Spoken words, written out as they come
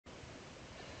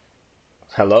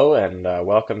Hello and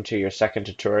welcome to your second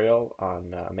tutorial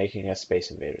on making a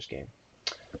Space Invaders game.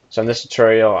 So in this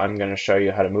tutorial I'm going to show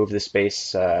you how to move the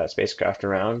spacecraft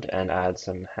around and add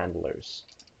some handlers.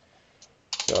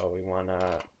 So we want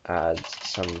to add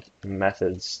some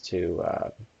methods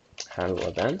to handle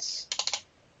events.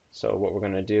 So what we're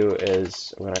going to do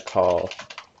is we're going to call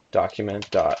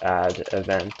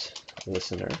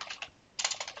document.addEventListener,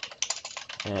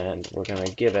 and we're going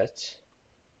to give it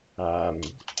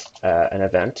an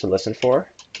event to listen for.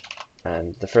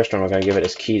 And the first one we're going to give it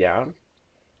is key down.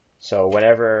 So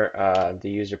whenever the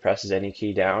user presses any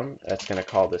key down, that's going to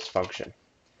call this function.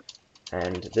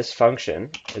 And this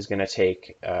function is going to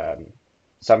take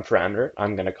some parameter.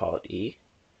 I'm going to call it E.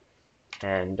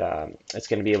 And it's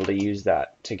going to be able to use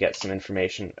that to get some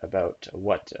information about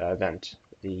what event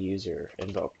the user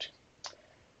invoked.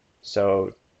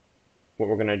 So what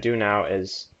we're going to do now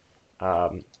is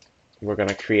we're going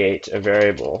to create a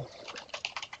variable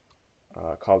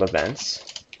called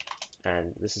events,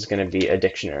 and this is going to be a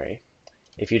dictionary.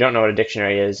 If you don't know what a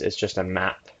dictionary is, it's just a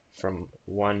map from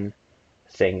one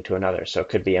thing to another. So it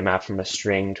could be a map from a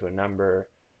string to a number,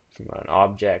 from an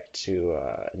object to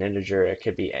an integer. It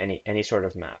could be any sort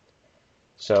of map.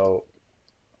 So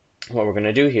what we're going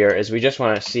to do here is we just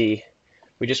want to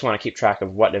keep track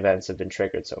of what events have been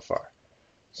triggered so far.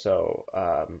 So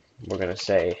we're going to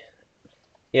say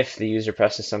if the user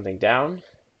presses something down,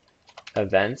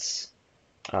 events,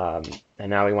 and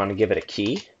now we want to give it a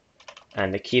key,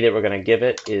 and the key that we're going to give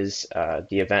it is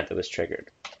the event that was triggered.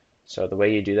 So the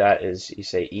way you do that is you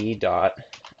say e dot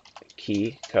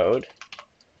key code,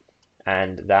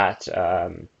 and that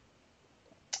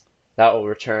will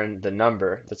return the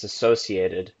number that's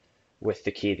associated with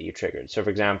the key that you triggered. So for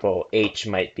example, H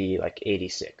might be like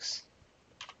 86.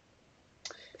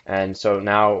 And so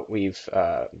now we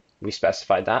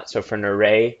specified that. So for an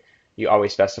array, you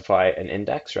always specify an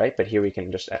index, right? But here we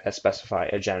can just specify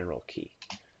a general key.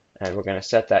 And we're going to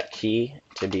set that key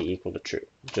to be equal to true,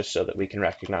 just so that we can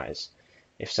recognize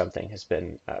if something has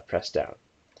been pressed down.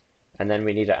 And then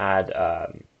we need to add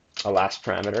a last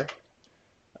parameter,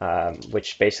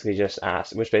 which basically just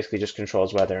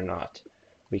controls whether or not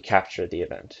we capture the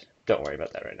event. Don't worry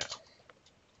about that right now.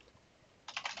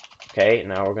 Okay,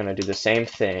 now we're going to do the same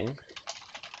thing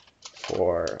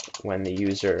for when the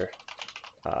user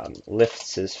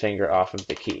lifts his finger off of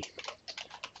the key,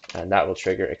 and that will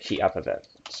trigger a key up event.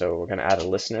 So we're going to add a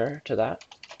listener to that,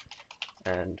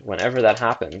 and whenever that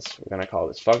happens, we're going to call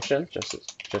this function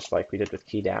just like we did with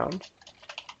key down,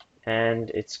 and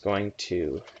it's going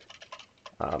to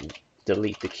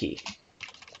delete the key.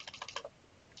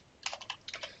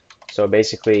 So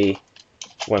basically,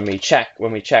 when we check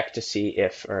to see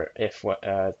if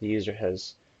the user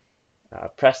has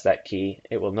press that key,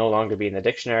 it will no longer be in the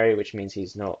dictionary, which means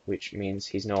he's no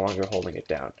longer holding it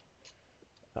down.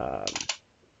 Yeah,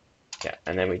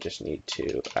 and then we just need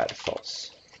to add false.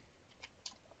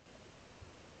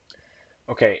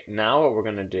 Okay, now what we're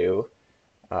going to do,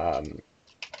 I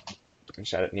need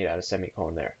to add a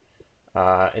semicolon there,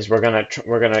 is we're going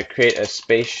to create a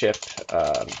spaceship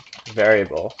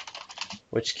variable,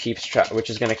 which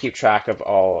is going to keep track of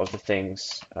all of the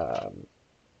things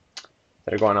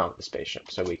that are going on with the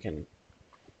spaceship. So we can,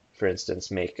 for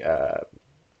instance, make a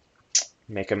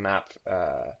map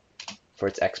for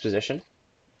its x position,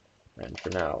 and for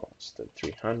now it's the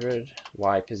 300.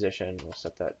 Y position, we'll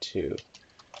set that to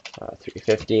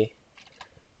 350,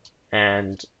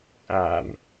 and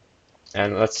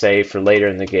let's say for later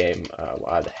in the game we'll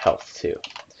add health too,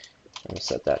 and we'll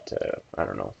set that to, I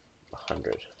don't know,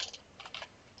 100.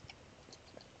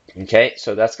 Okay,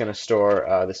 so that's going to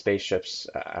store the spaceship's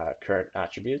current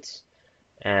attributes,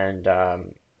 and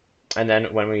then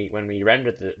when we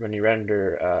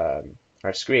render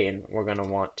our screen, we're going to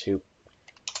want to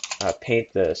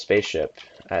paint the spaceship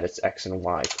at its x and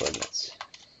y coordinates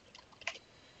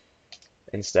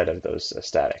instead of those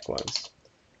static ones.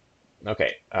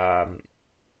 Okay.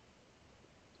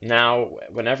 Now,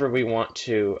 whenever we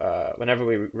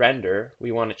render,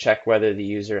 we want to check whether the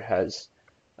user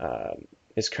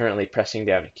is currently pressing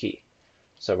down a key.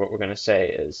 So what we're going to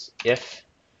say is if,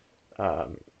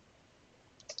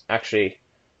 actually,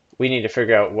 we need to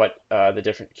figure out what the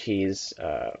different keys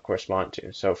correspond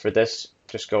to. So for this,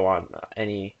 just go on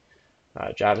any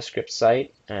JavaScript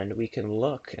site, and we can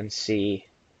look and see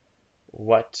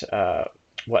what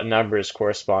numbers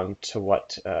correspond to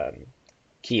what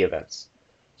key events.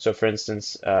 So for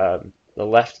instance, the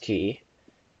left key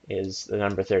is the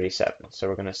number 37. So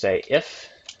we're going to say if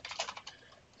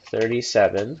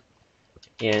 37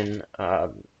 in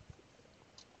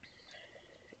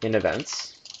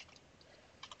events.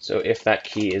 So if that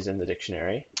key is in the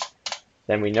dictionary,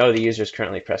 Then we know the user is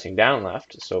currently pressing down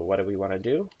left, so what do we want to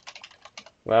do?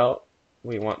 Well,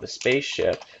 we want the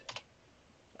spaceship's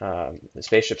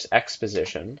X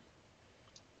position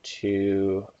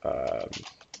to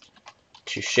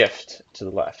shift to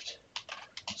the left.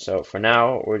 So for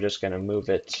now, we're just going to move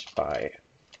it by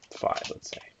 5,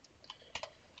 let's say.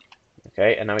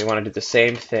 Okay, and now we want to do the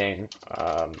same thing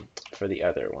for the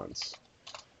other ones.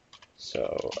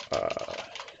 So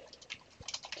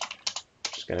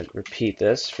just going to repeat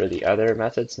this for the other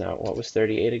methods. Now, what was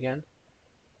 38 again?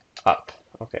 Up.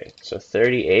 Okay, so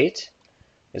 38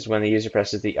 is when the user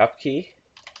presses the up key,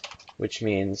 which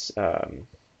means the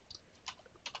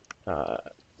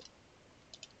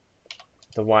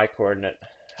y coordinate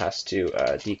has to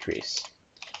decrease.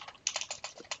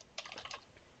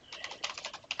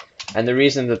 And the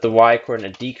reason that the y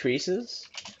coordinate decreases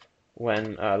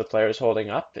when the player is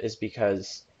holding up is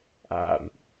because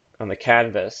on the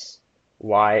canvas,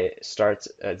 y starts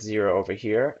at 0 over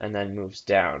here and then moves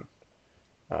down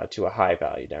to a high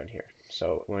value down here.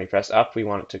 So when we press up, we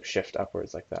want it to shift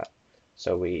upwards like that.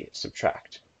 So we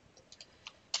subtract.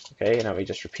 Okay, now we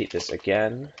just repeat this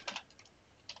again.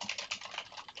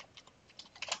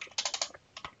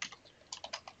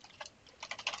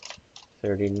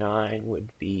 $39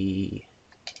 would be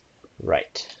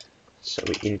right. So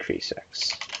we increase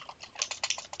X.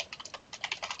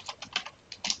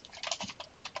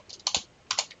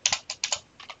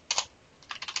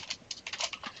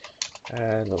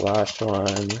 And the last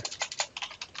one.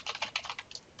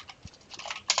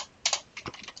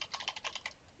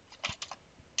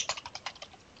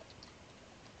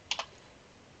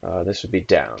 This would be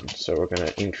down, so we're going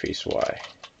to increase Y.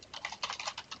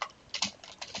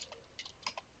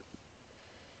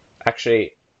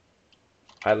 Actually,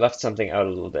 I left something out a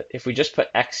little bit. If we just put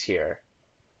X here,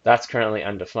 that's currently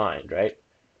undefined, right?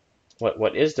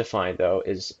 What is defined, though,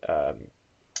 is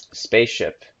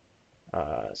spaceship's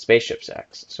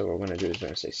X. So what we're going to do is we're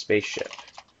going to say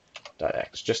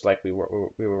spaceship.x, just like we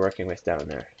were working with down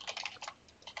there.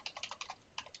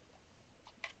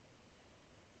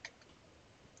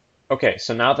 Okay,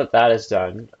 so now that that is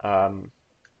done, I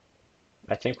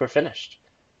think we're finished.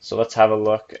 So let's have a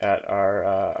look at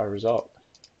our result.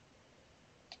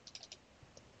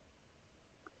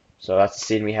 So that's the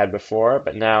scene we had before,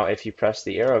 but now if you press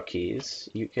the arrow keys,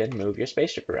 you can move your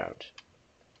spaceship around.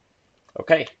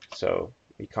 Okay, so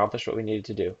we accomplished what we needed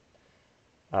to do.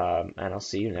 And I'll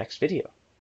see you next video.